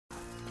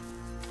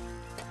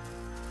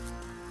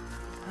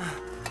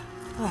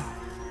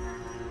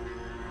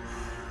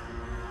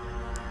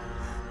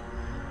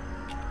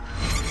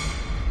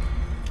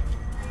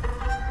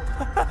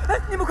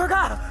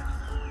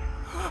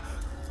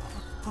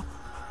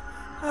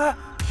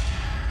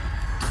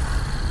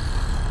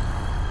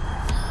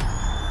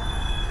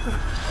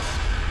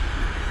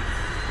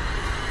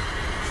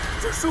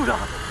这树上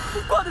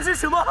挂的是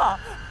什么啊？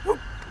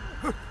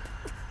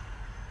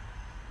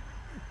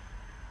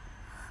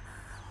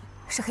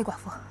是黑寡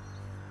妇。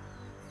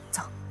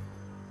走，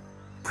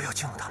不要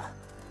惊动他们。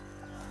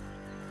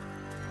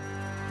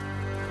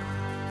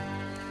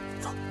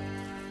走。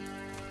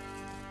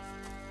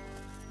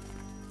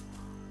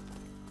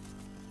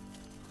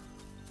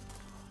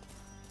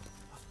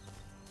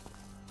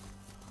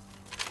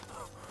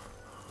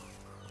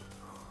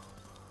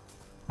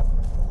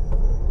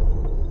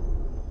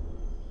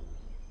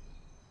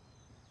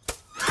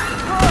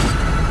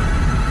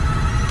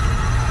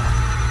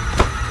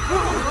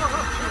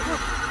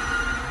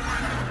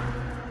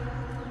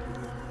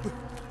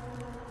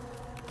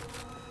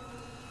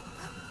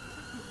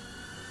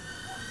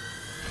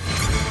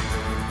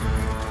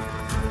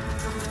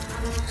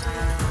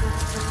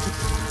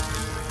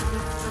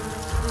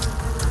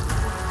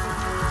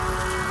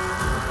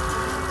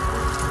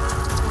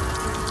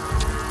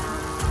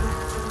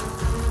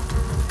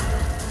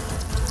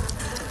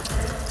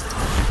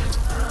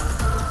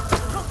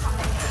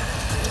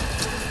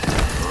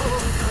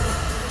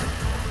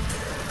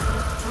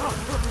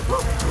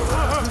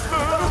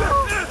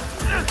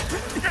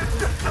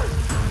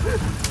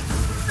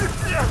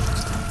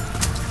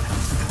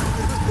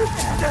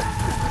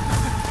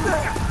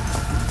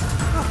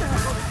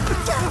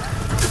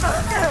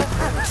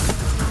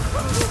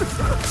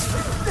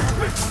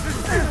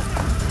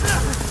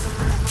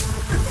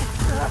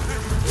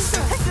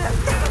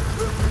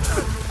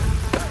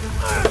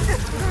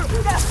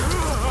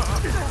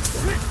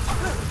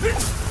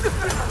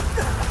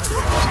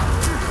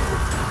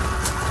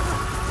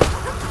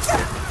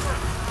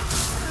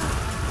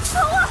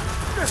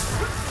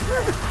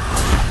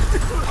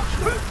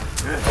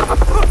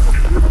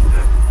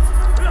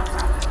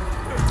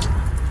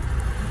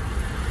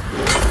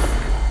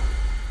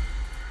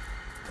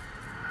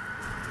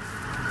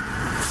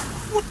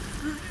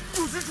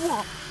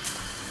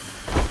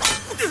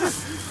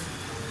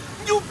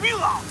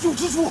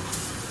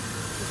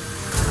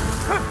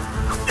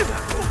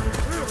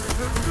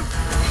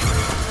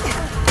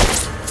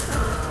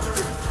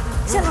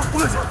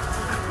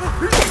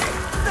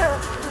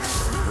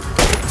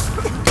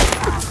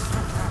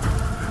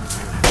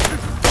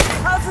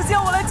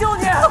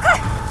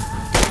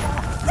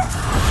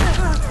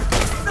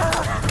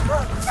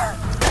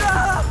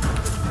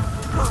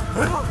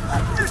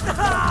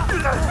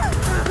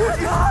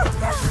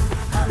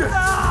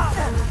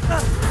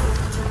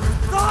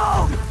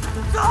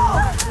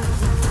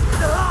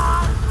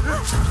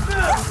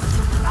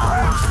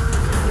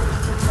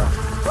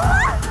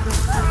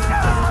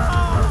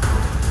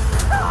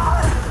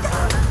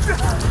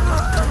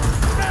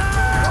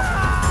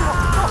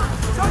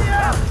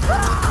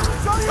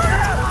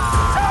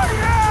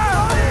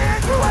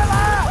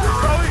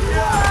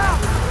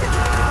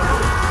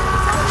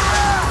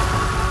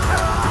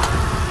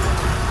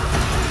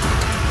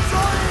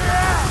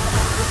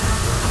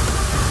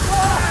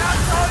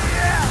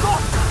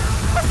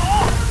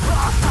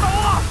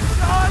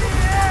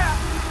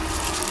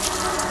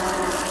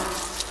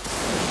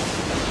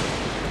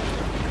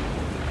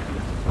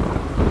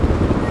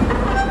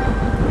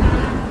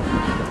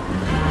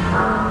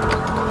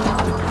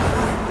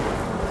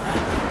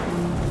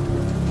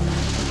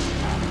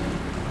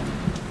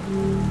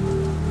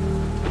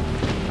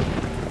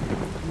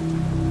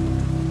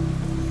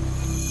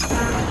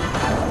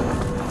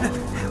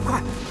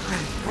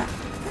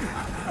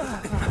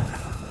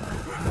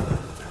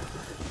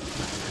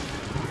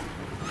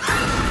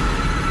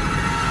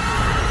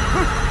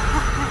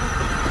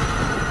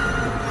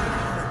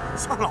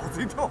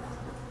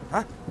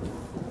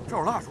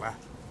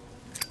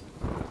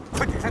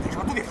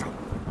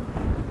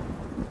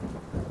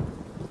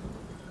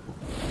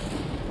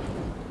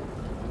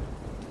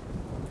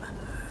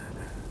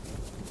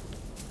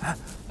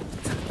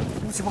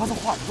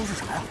都是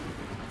啥呀？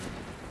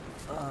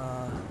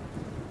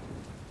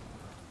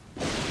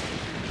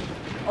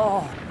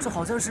哦，这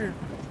好像是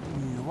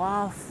女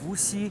娲、伏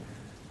羲、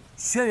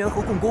轩辕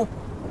和共工。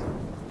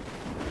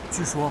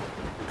据说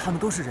他们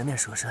都是人面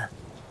蛇身。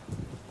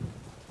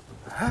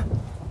哎，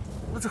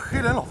那这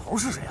黑脸老头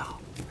是谁啊？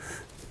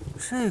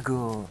这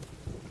个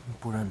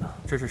不认得。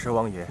这是蛇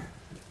王爷，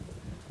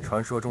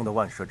传说中的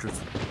万蛇之祖。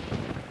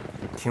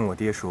听我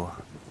爹说，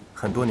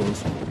很多年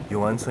前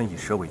永安村以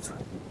蛇为尊，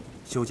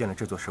修建了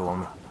这座蛇王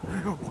庙。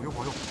保佑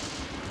保佑！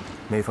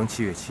每逢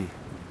7月7，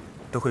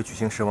都会举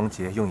行蛇王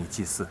节，用以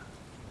祭祀。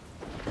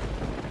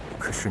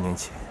可10年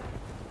前，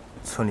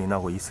村里闹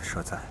过一次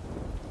蛇灾，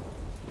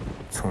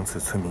从此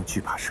村民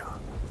惧怕蛇，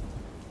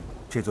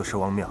这座蛇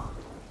王庙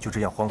就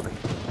这样荒废。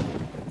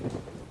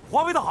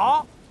荒废的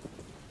好，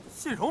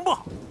信龙不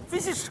好，非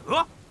信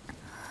蛇。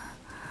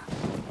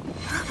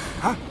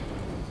哎，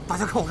大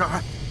家看我这儿，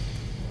哎，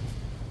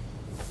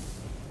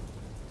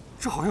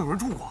这好像有人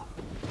住过，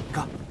你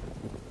看。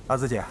阿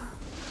紫姐，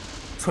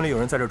村里有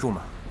人在这住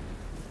吗？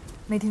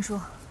没听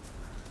说，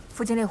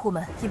附近猎户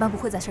们一般不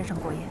会在山上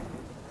过夜。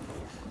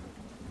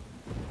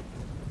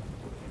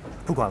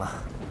不管了，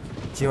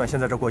今晚先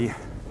在这过夜。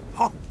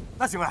好，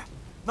那行哎，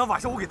那晚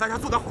上我给大家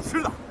做点好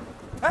吃的。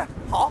哎，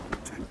好。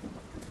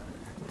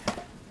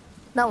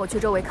那我去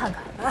周围看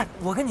看。哎，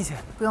我跟你去。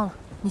不用了，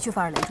你去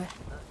反而累赘。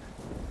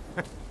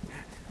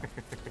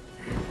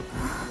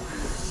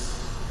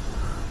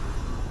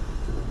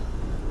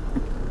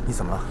你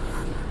怎么了？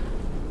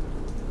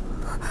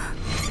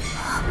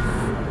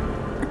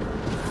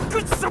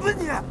干什么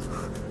你？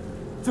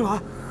静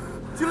兰，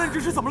静兰，你这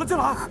是怎么了？静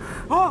兰，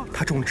啊！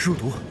他中了蜘蛛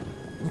毒，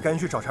你赶紧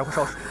去找柴火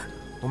烧水，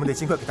我们得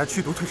尽快给他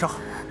驱毒退烧。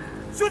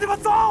兄弟们，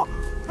走！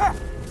哎，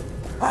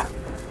哎，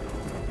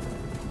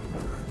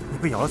你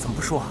被咬了怎么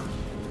不说？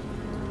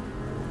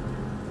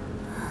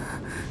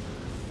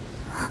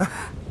哎，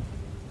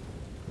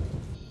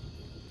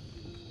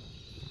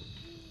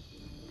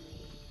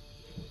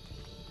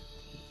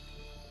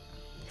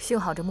幸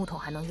好这木桶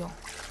还能用。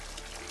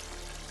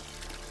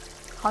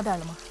好点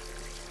了吗？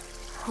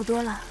好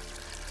多了，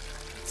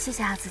谢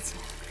谢阿紫姐。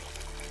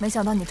没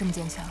想到你这么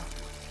坚强，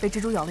被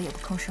蜘蛛咬了也不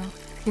吭声，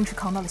硬是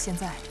扛到了现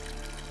在。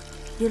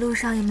一路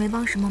上也没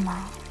帮什么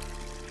忙，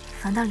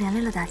反倒连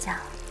累了大家。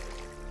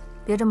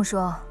别这么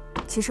说，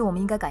其实我们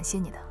应该感谢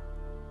你的，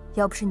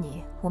要不是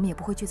你，我们也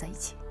不会聚在一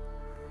起。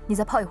你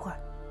再泡一会儿，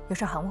有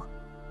事喊我。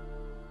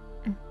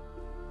嗯。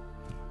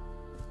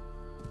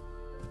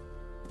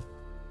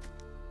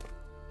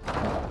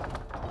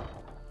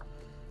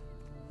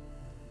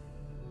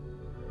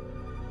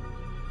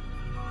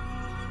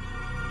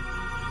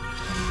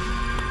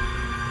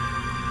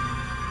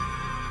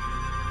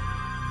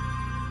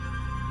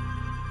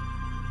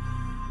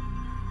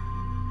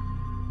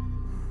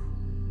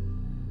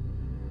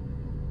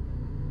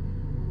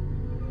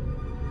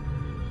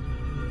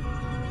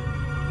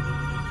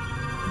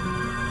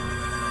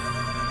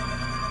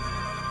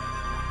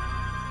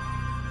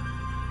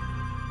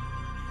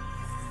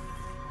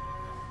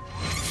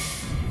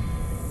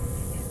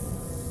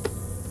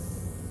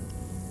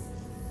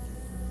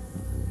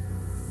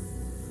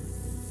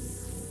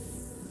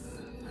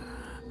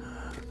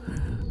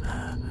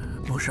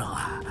木生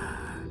啊，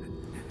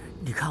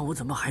你看我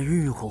怎么还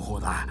晕晕乎乎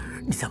的？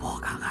你再帮我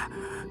看看。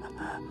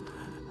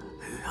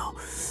哎呦，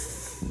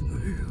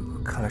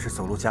看来是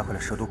走路加快了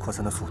蛇毒扩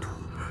散的速度。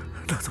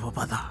那怎么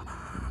办呢？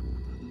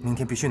明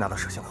天必须拿到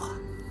麝香花。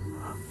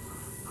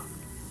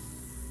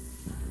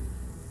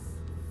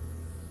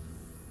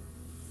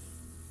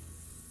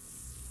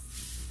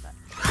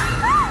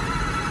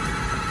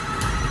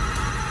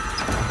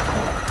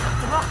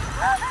怎么了？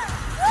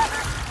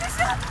这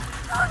是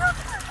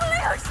后来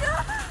有蛇。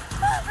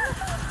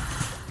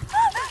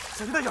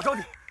小心它咬着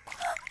你！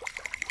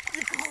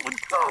你个混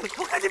蛋！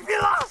我跟你拼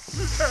了！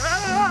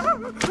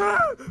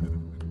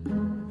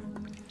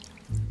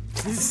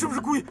你是不是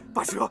故意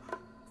把蛇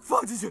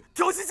放进去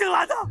调戏静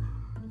兰的？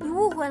你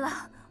误会了，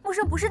木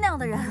生不是那样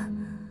的人。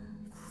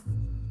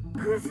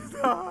可是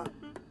他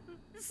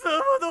什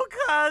么都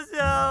看见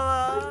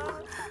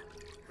了，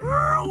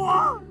而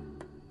我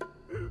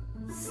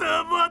什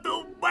么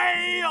都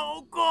没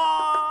有过。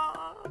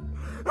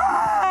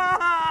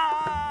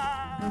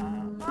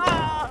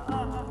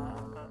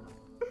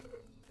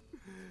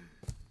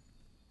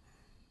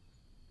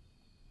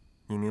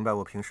你明白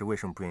我平时为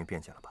什么不愿意辩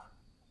解了吧？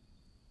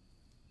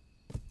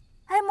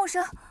哎，木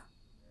生，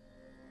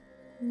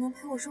你能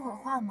陪我说会儿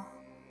话吗？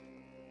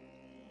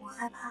我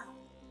害怕。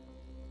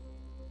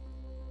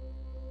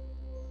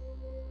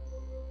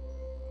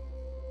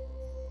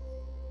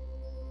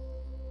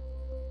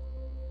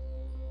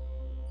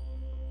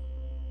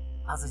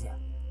阿紫姐，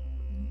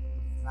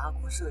你拉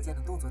弓射箭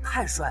的动作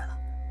太帅了，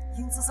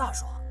英姿飒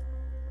爽，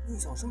令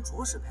小生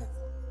着实佩服。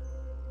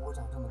我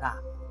长这么大，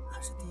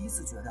还是第一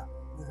次觉得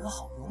你人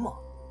好勇猛。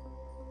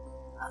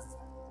阿紫姐，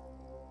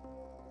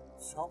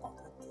小宝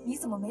他弟，你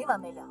怎么没完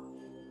没了？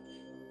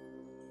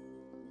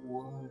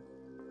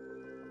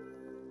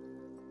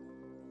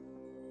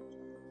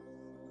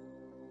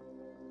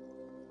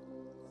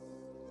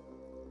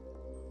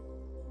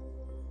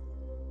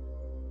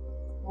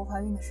我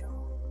怀孕的时候，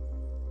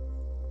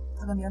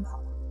他跟别人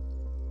跑了，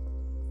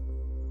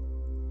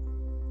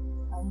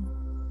怀孕了吗？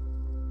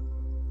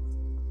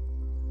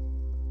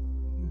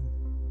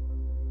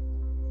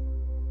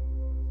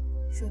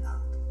睡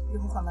吧，一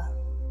会儿换班。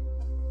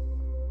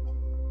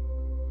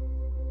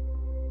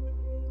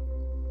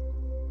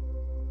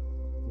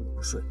我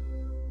不睡，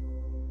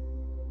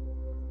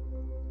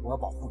我要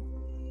保护你。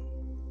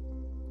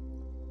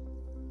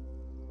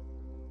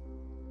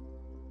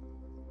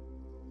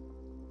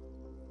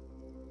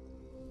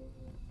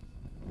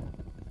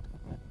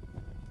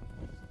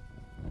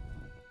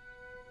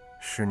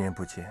10年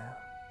不见，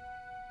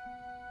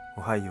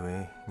我还以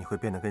为你会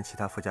变得跟其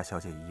他富家小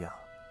姐一样，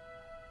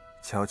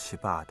娇气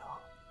霸道，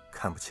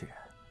看不起人。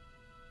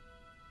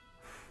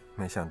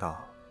没想到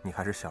你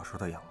还是小时候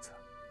的样子。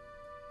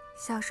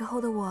小时候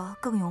的我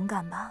更勇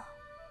敢吧，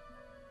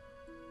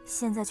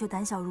现在却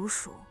胆小如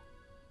鼠。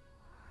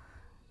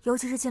尤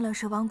其是进了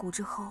蛇王谷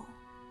之后，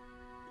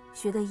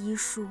学的医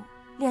术、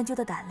练就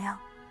的胆量，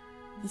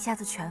一下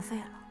子全废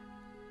了。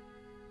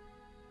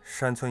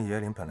山村野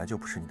岭本来就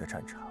不是你的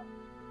战场，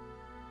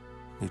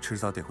你迟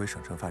早得回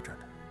省城发展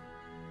的。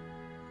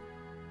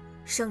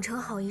省城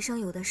好医生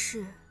有的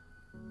是，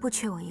不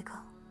缺我一个。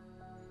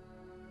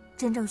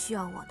真正需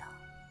要我的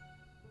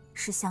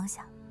是乡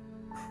下。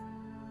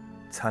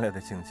咱俩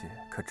的境界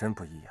可真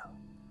不一样。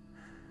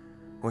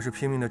我是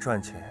拼命的赚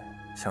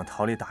钱，想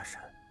逃离大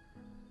山，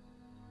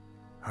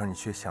而你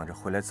却想着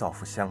回来造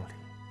福乡里，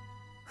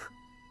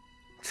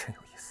真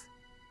有意思。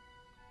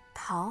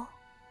逃？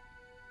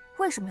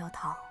为什么要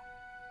逃？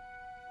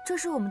这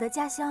是我们的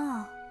家乡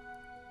啊，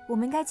我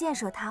们应该建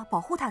设它，保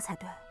护它才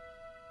对。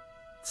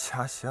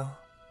家乡？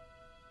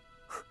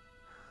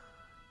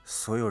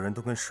所有人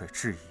都跟水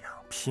蛭一样，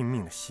拼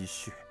命的吸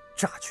血，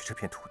榨取这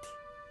片土地，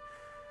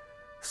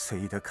随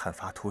意的砍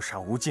伐屠杀，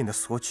无尽的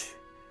索取，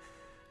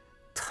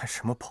谈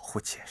什么保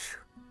护建设？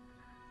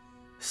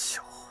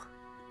笑话！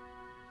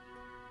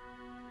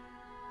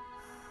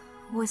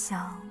我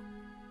想，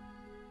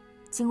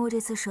经过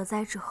这次蛇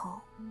灾之后，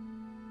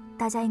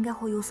大家应该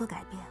会有所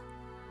改变，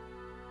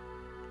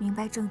明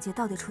白症结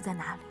到底出在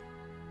哪里。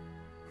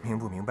明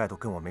不明白都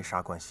跟我没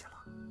啥关系了。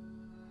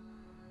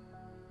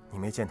你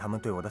没见他们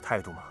对我的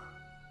态度吗？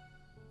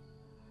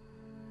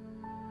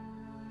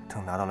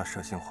等拿到了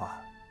蛇形花，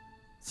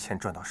钱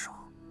赚到手，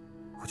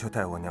我就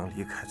带我娘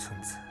离开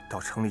村子，到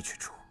城里去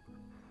住，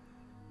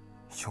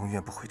永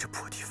远不回这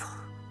破地方。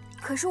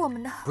可是我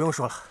们的……不用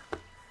说了，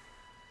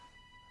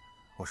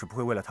我是不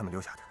会为了他们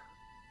留下的。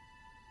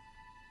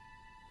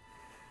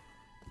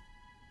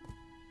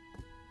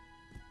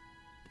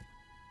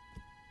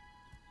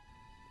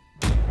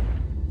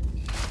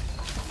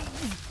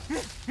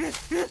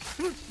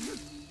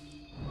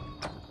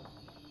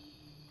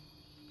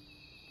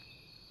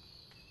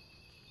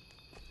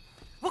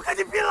我跟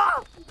你拼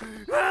了！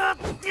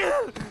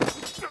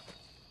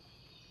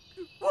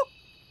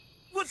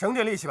我省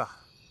点力气吧，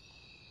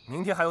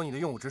明天还有你的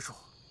用武之处。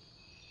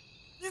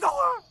你等会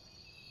儿，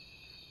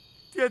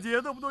天底下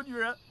那么多女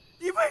人，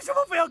你为什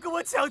么非要跟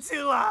我抢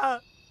青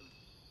兰？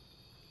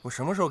我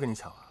什么时候跟你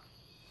抢了？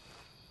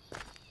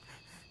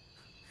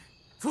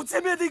从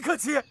见面那一刻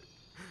起，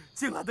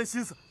青兰的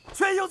心思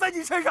全用在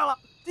你身上了，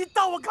你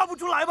当我看不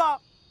出来吗？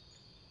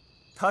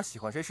他喜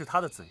欢谁是他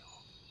的自由，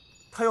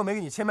他又没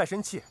给你牵卖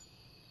身契。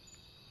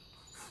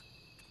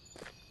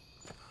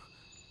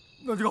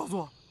那就告诉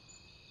我，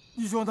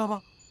你喜欢他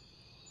吗？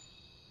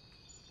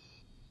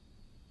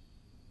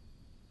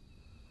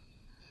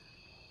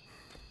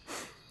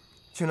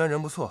俊兰人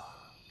不错，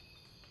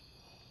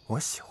我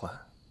喜欢。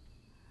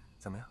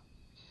怎么样？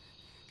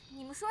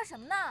你们说什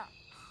么呢？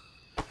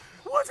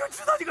我就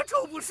知道你个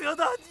臭不舌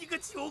的，你个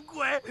穷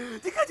鬼！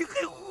你看你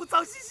黑乎乎、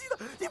脏兮兮的，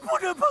你不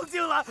准碰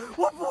青兰，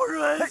我不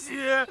允许，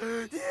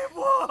你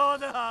不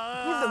能！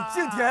你冷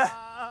静点。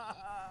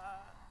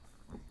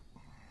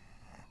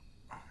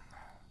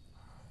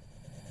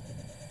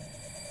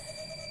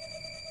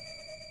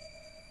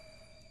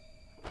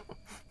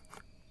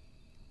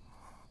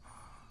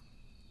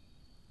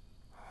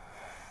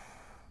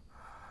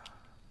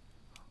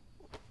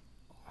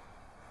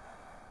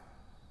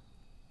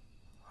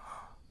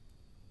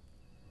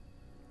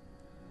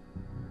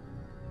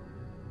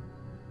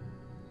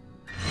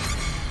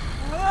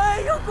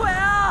有鬼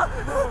啊！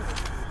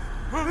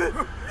哪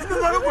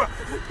有鬼？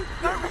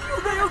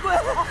哪有鬼？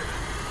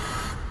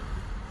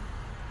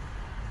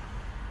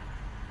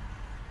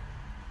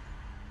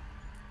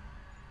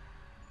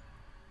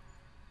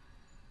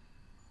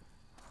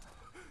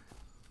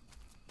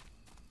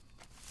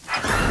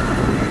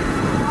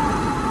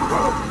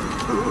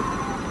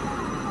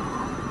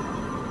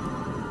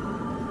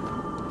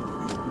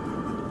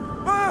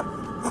哎，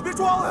别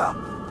抓我呀！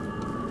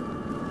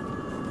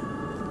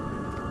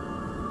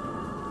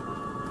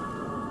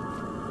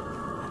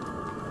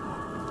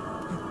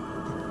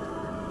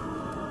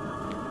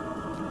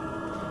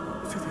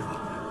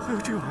还有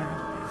这玩意儿！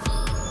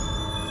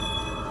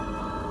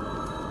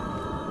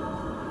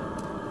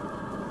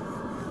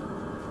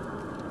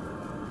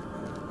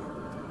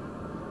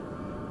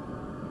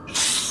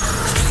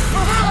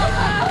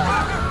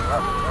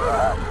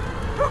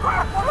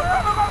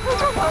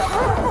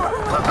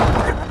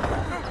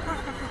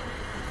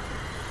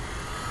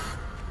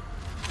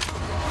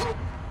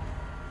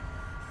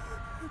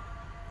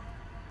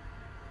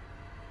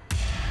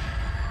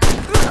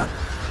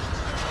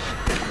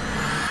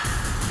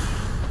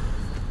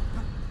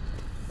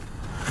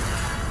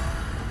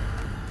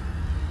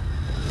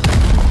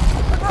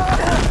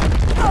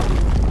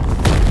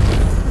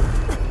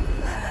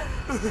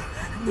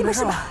你没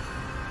事吧？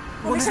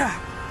我没事。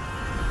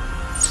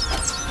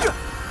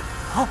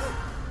好。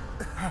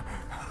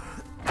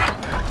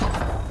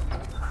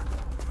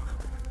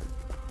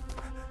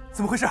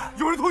怎么回事？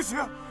有人吐血。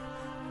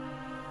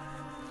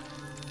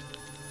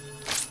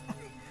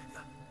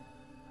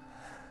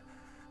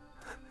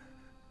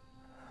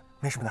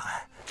没什么大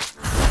碍。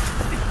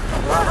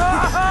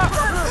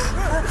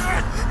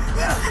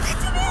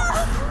救命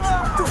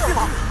啊！住手！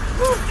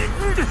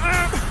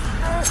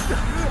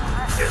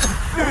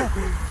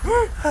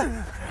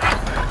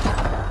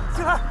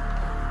起来！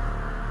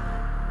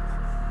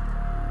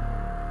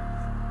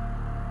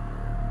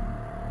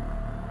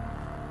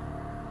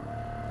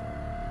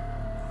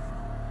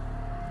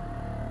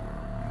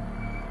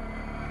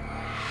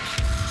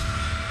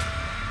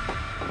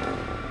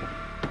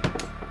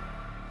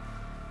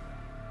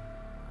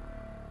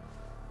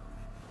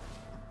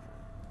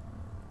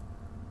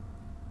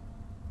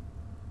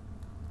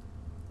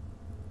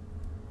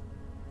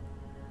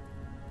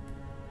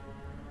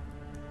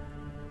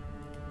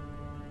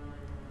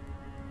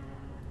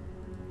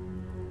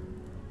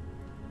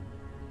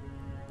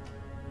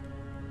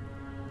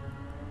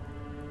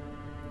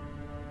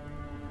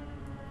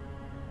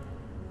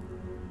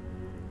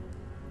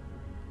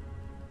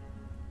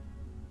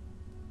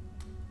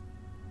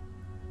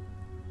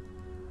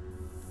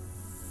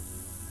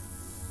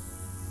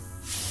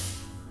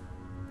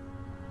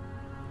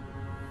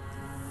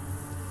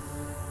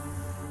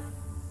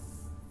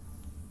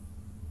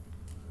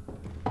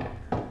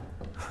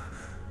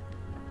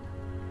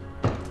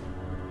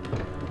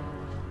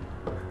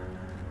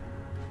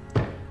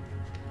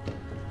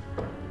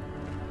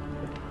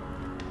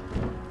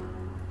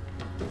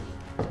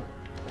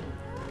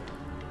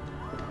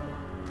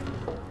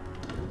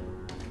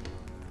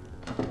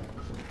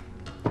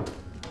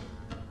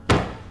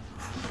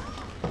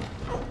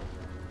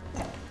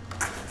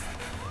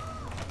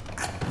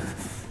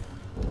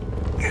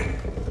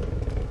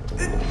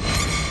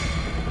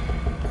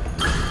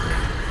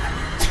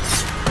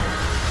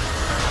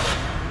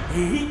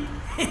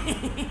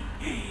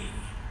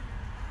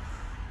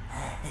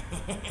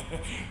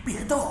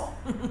别动！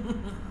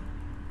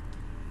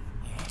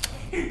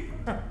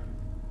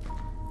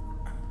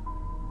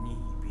你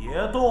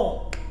别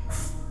动！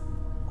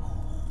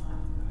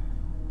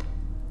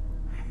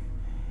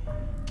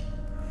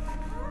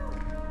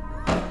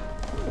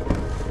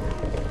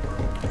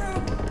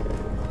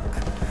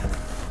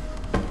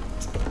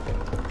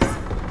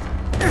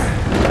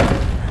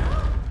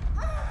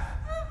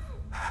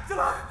进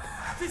来，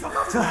这小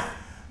刚进来，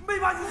没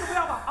把你怎么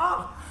样吧？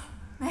啊？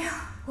没有，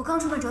我刚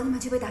出门找你们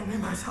就被打晕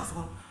了。吓死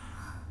我了！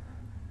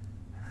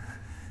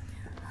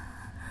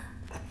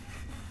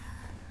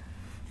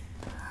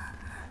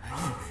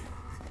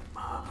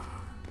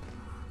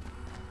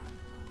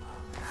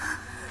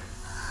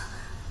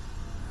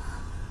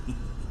你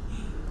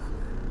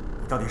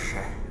到底是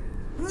谁？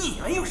你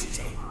们又是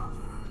谁？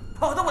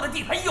跑到我的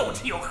地盘又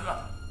吃又喝，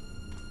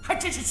还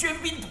真是喧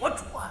宾夺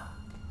主啊！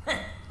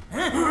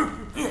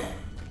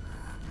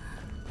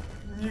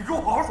你给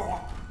我好好说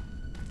话！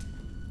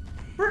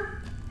不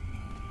是，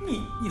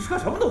你是个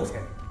什么东西？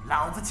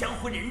老子江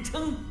湖人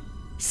称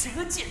蛇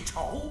见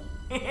愁。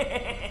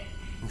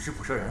你是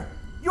捕蛇人？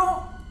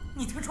哟，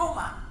你听说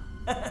过？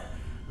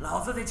老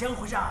子在江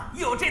湖上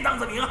有这档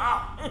子名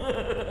号。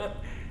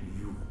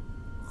哟，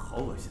好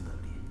恶心的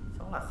脸，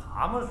像癞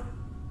蛤蟆似的。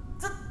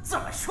怎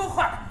么说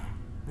话呢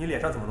你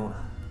脸上怎么弄的？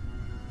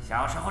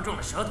小时候中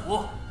了蛇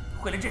毒，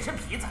毁了这身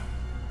皮子，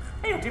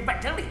还有这半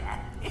张脸。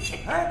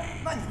哎，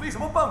那你为什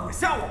么扮鬼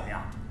吓我们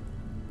呀？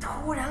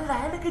突然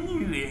来了个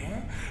女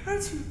人，而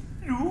且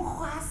如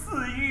花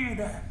似玉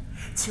的，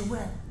请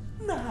问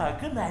哪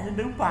个男人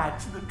能把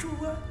持得住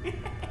啊？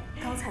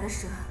刚才的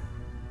蛇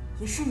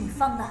也是你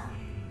放的？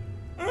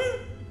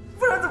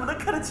不然怎么能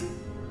看得清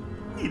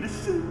你的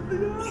身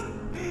量？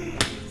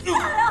漂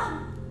亮！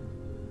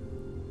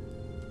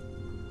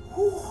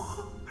哇，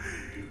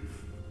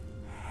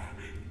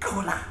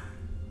够辣，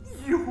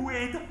有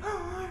味道，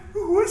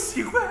我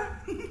喜欢。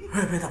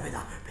别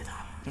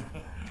打！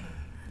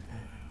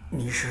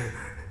你是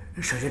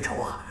蛇见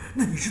愁啊？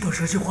那你知道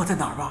蛇形花在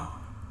哪儿吗？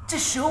这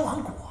蛇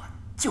王国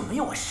就没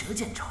有我蛇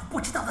见愁不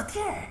知道的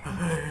地儿。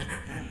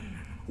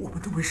我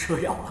们都被蛇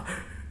咬了，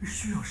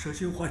需要蛇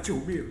形花救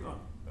命啊！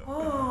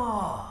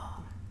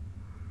哦，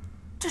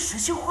这蛇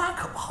形花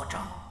可不好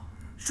找，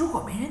如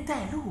果没人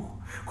带路，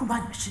恐怕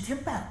你们10天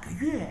半个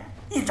月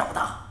也找不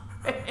到。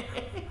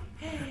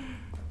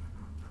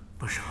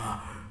不是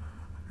啊，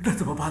那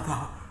怎么办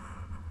呢？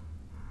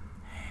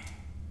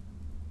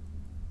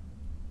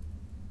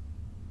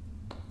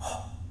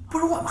不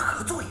如我们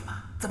合作一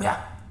把，怎么样，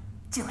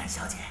静兰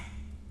小姐？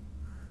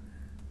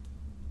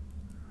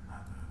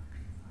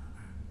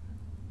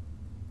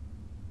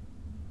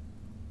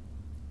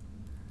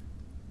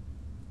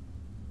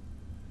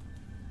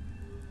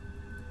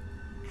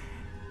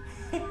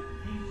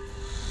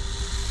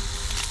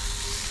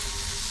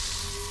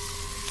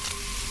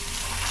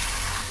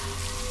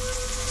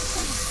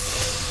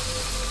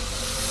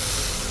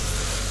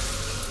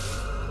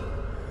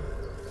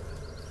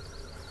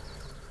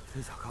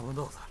这小嘎嘣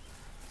豆子，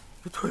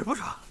这腿不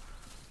长，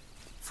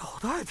走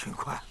的还挺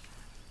快。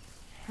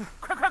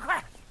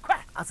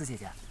快！阿紫姐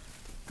姐，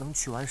等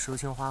取完蛇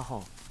形花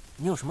后，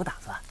你有什么打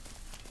算？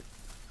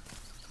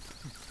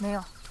没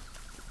有。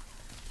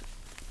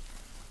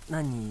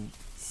那你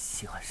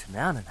喜欢什么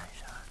样的男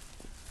生啊？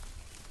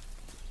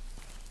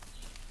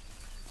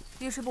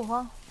遇事不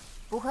慌，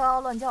不会嗷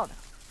嗷乱叫的。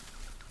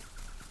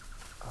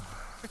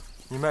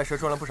你卖蛇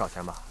赚了不少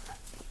钱吧？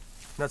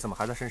那怎么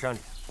还在深山里？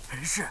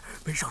是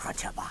没少赚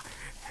钱吧？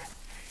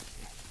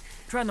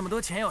赚那么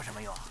多钱有什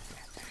么用？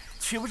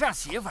娶不上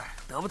媳妇儿，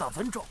得不到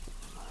尊重。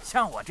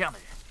像我这样的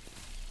人，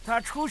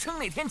他出生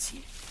那天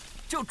起，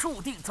就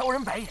注定遭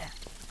人白眼。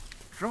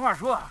实话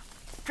说啊，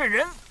这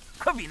人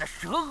可比那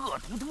蛇恶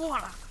毒多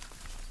了。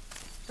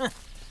哼，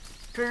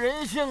这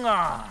人性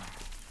啊！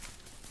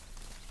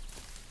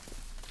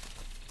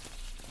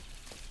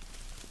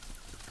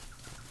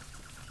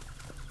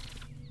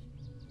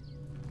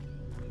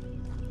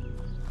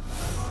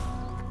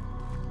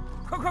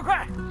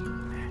快！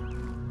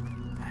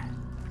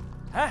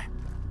哎，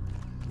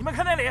你们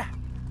看那里，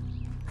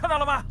看到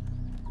了吗？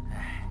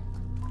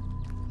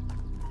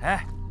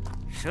哎，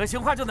蛇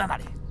形花就在那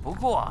里，不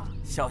过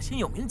小心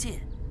有命进，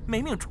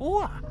没命出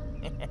啊！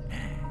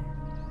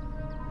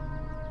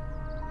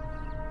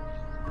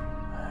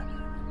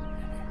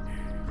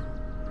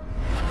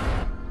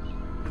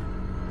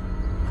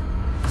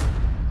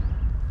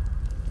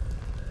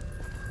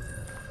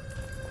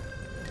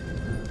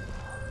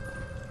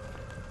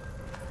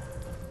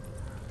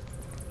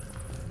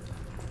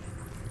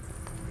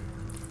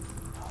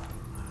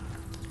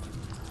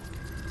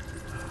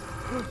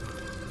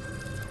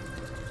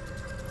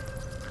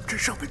这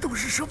上面都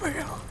是什么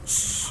呀？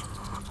嘘，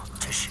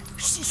这是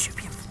吸血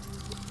蝙蝠，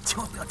千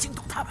万不要惊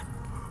动他们。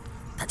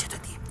大姐对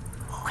弟，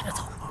快点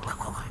走，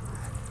快！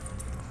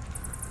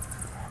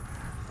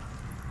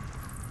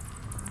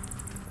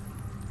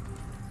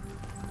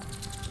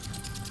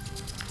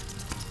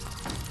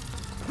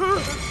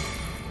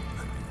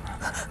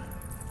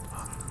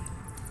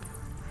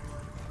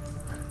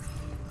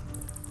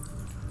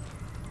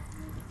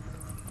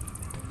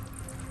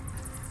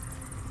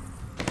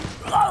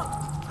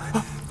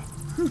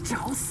你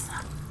找死！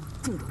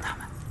盯住他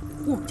们，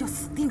我们就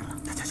死定了。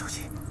大家小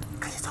心，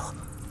赶紧走。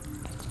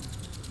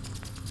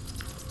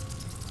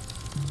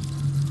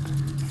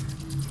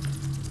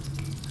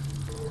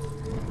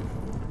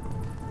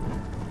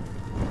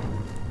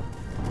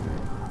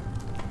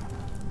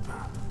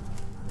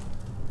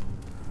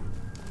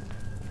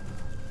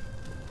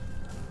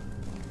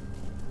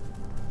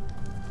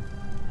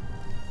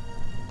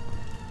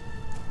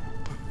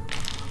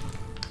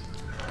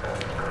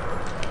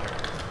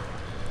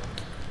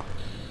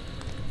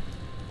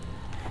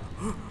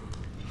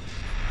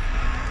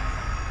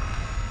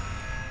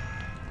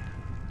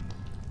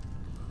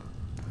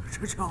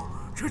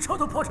这桥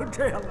都破成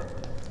这样了，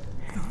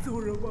能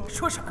走人吗？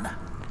说什么呢？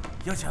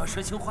要想要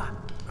蛇形化，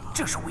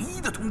这是唯一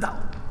的通道。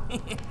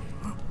嘿嘿，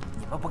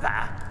你们不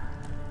敢，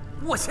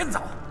我先走。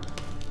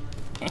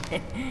嘿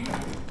嘿。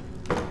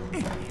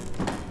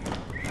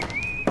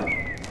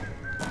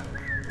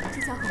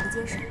这桥很不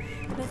结实，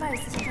没法一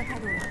次性上太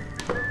多人。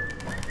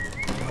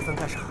把伞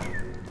盖上。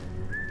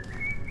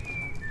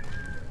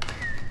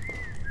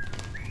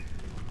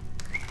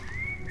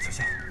小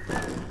心。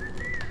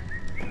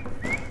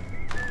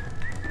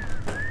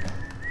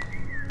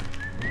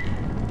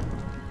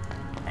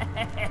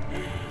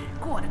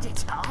过了这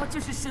桥就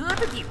是蛇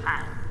的地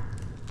盘。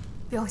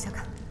别往下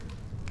看，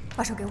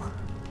把手给我。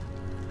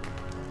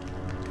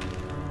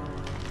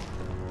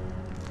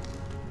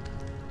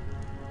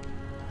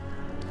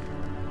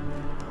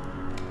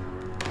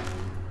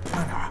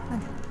慢点啊！慢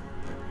点。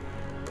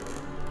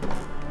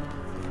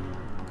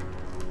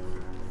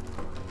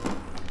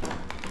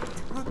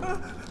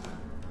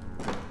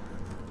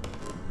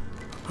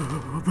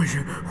不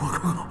是，我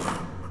刚好，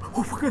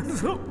我不敢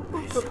走。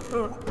我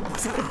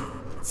下来。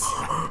起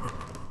来。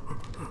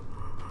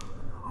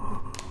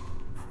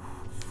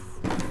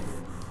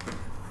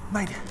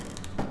慢一点。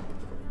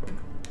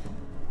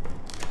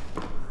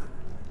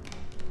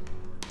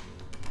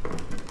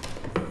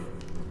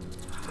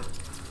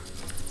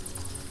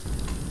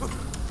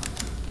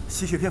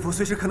吸血蝙蝠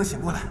随时可能醒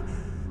过来，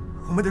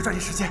我们得抓紧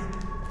时间。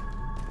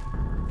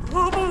不！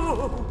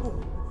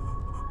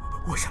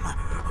为什么？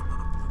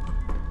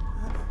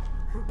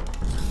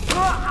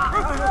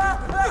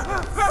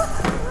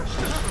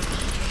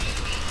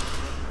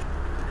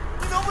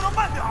你能不能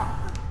慢点儿？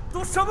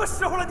都什么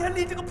时候了，你还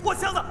拎这个破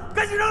箱子？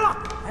赶紧扔了！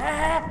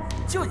哎，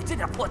就你这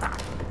点破大，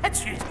还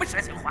取什么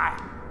蛇形花呀？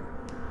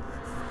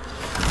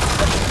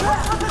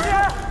阿紫姐，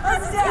阿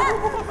紫姐，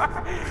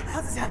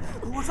阿紫姐，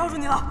我抓住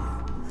你了！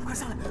快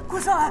上来，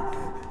快上来！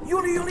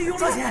用力，用力，用力！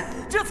抓紧，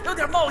这才有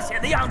点冒险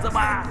的样子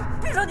吧？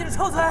闭上你的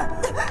臭嘴！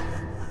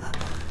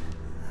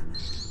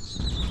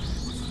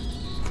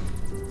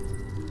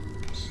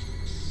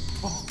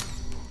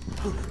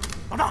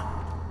老大，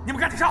你们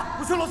赶紧上，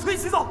我去老崔一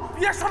起走，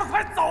别说了，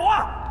快走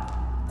啊！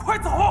快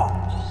走！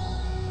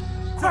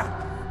快！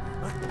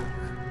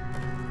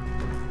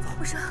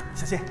我说，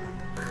小心，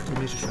这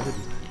边是蛇的地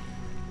盘，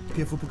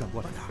蝙蝠不敢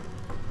过来。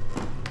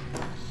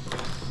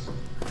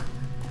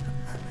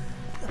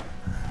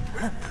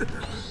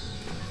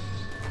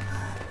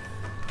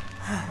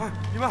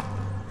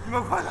你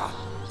们快点，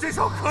这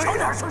手可以！少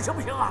点声行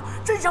不行啊？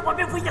真想把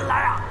蝙蝠引来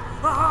啊！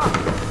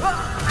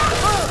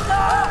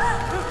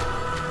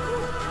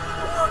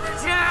我的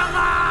钱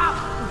啊！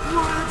我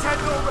的钱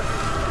都没，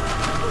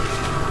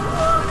我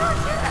的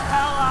钱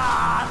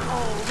啊，都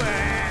没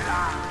了，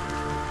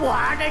我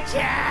的钱！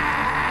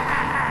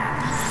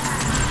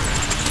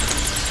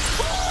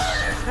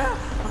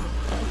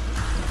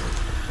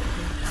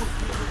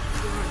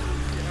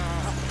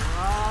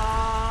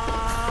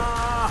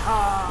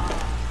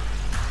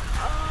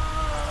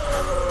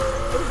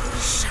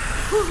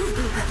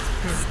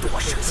你多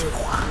蛇形化，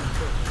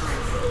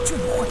就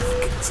能换一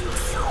根金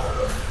条。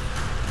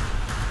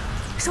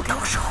手给我。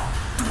到时候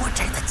多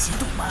摘他几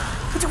朵嘛，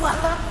不就完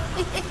了？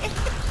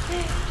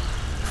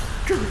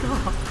真的，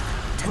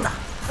真的。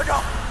班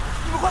长，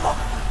你们快走，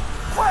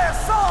快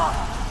上，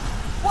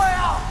快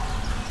呀！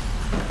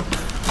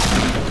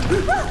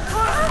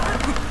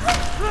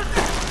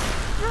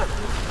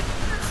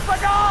班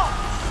长，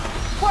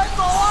快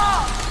走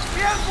啊！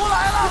蝙蝠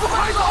来了，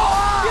快走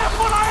啊！蝙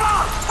蝠来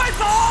了，快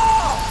走！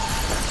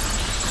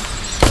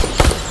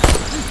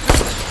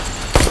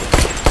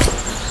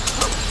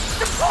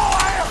这破玩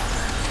意儿，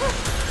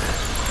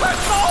快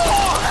走！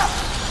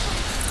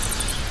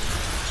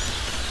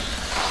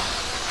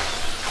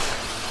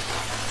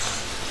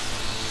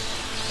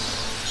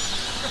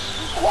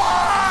快！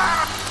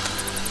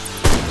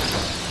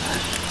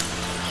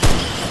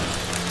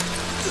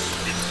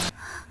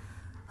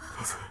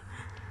老崔，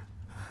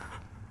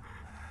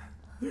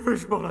你为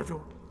什么要拦着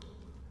我？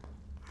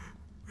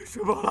为什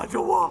么要拦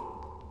着我？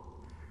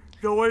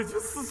让我也去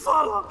死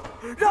算了，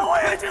让我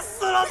也去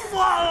死了算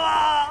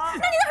了。那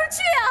你倒是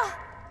去啊！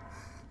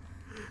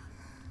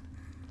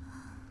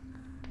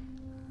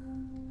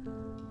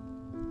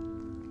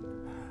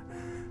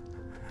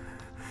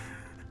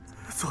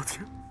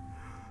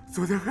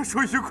昨天还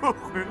说一块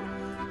回来，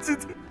今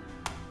天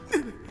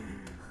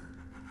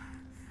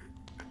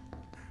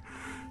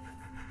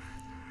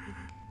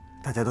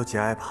大家都节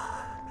哀吧，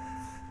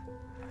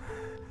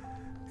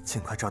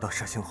尽快找到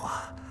佘杏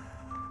花，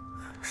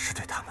是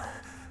对他们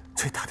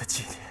最大的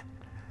纪念。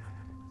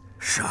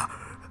是啊，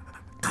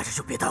大家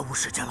就别耽误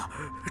时间了，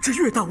这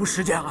越耽误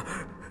时间了，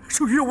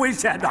就越危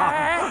险的。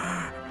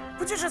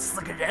不就是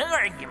死个人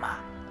而已吗？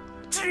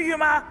至于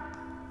吗？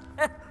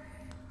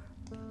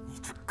你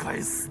这该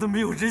死的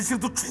没有人性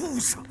的畜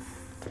生！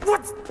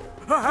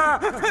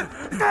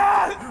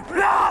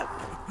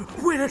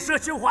为了佘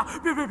杏花，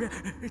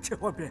别，千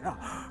万别啊！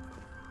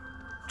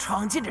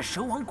闯进这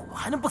蛇王谷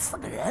还能不死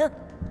个人？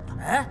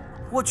哎，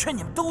我劝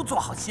你们都做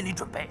好心理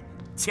准备，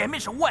前面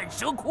是万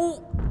蛇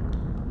窟，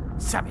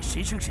下面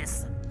谁生谁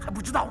死还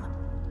不知道呢。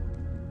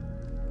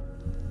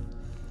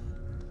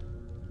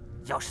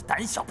要是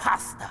胆小怕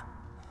死的，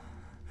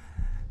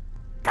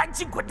赶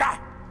紧滚蛋！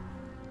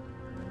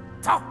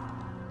走。